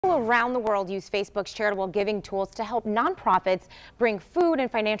People around the world use Facebook's charitable giving tools to help nonprofits bring food and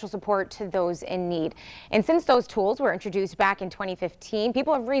financial support to those in need. And since those tools were introduced back in 2015,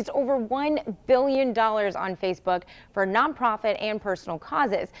 people have raised over $1 billion on Facebook for nonprofit and personal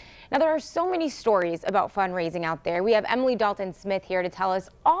causes. Now, there are so many stories about fundraising out there. We have Emily Dalton-Smith here to tell us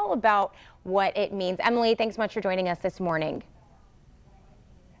all about what it means. Emily, thanks so much for joining us this morning.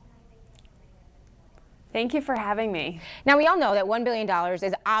 Thank you for having me. Now, we all know that $1 billion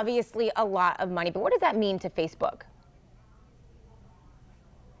is obviously a lot of money, but what does that mean to Facebook?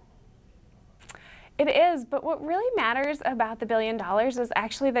 It is, but what really matters about the $1 billion is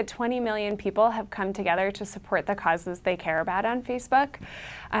actually that 20 million people have come together to support the causes they care about on Facebook.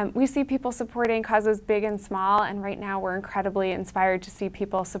 We see people supporting causes big and small, and right now we're incredibly inspired to see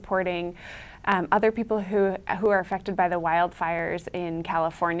people supporting other people who are affected by the wildfires in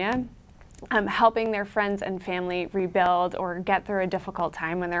California. Helping their friends and family rebuild or get through a difficult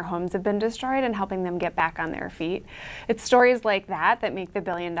time when their homes have been destroyed and helping them get back on their feet. It's stories like that that make the $1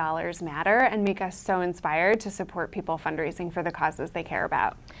 billion matter and make us so inspired to support people fundraising for the causes they care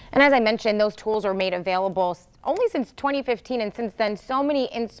about. And as I mentioned, those tools are made available only since 2015, and since then, so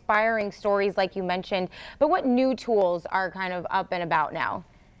many inspiring stories like you mentioned. But what new tools are kind of up and about now?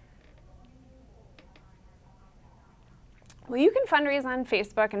 Well, you can fundraise on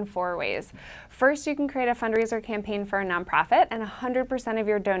Facebook in 4 ways. First, you can create a fundraiser campaign for a nonprofit, and 100% of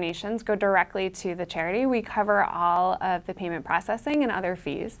your donations go directly to the charity. We cover all of the payment processing and other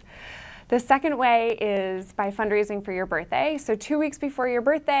fees. The second way is by fundraising for your birthday. So 2 weeks before your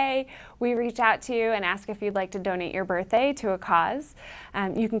birthday, we reach out to you and ask if you'd like to donate your birthday to a cause.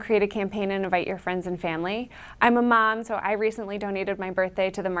 You can create a campaign and invite your friends and family. I'm a mom, so I recently donated my birthday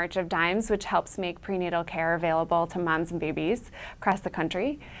to the March of Dimes, which helps make prenatal care available to moms and babies across the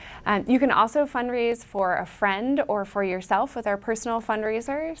country. You can also fundraise for a friend or for yourself with our personal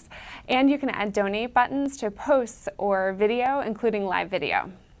fundraisers. And you can add donate buttons to posts or video, including live video.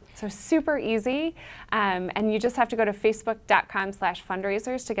 So super easy, and you just have to go to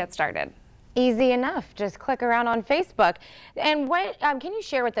facebook.com/fundraisers to get started. Easy enough. Just click around on Facebook. And what can you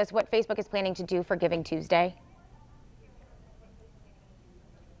share with us what Facebook is planning to do for Giving Tuesday?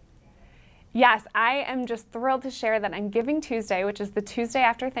 Yes, I am just thrilled to share that on Giving Tuesday, which is the Tuesday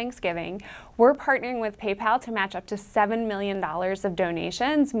after Thanksgiving, we're partnering with PayPal to match up to $7 million of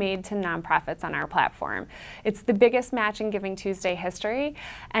donations made to nonprofits on our platform. It's the biggest match in Giving Tuesday history,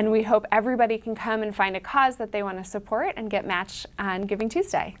 and we hope everybody can come and find a cause that they want to support and get matched on Giving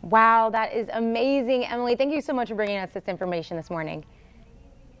Tuesday. Wow, that is amazing, Emily. Thank you so much for bringing us this information this morning.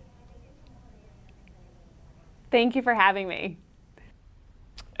 Thank you for having me.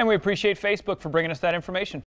 And we appreciate Facebook for bringing us that information.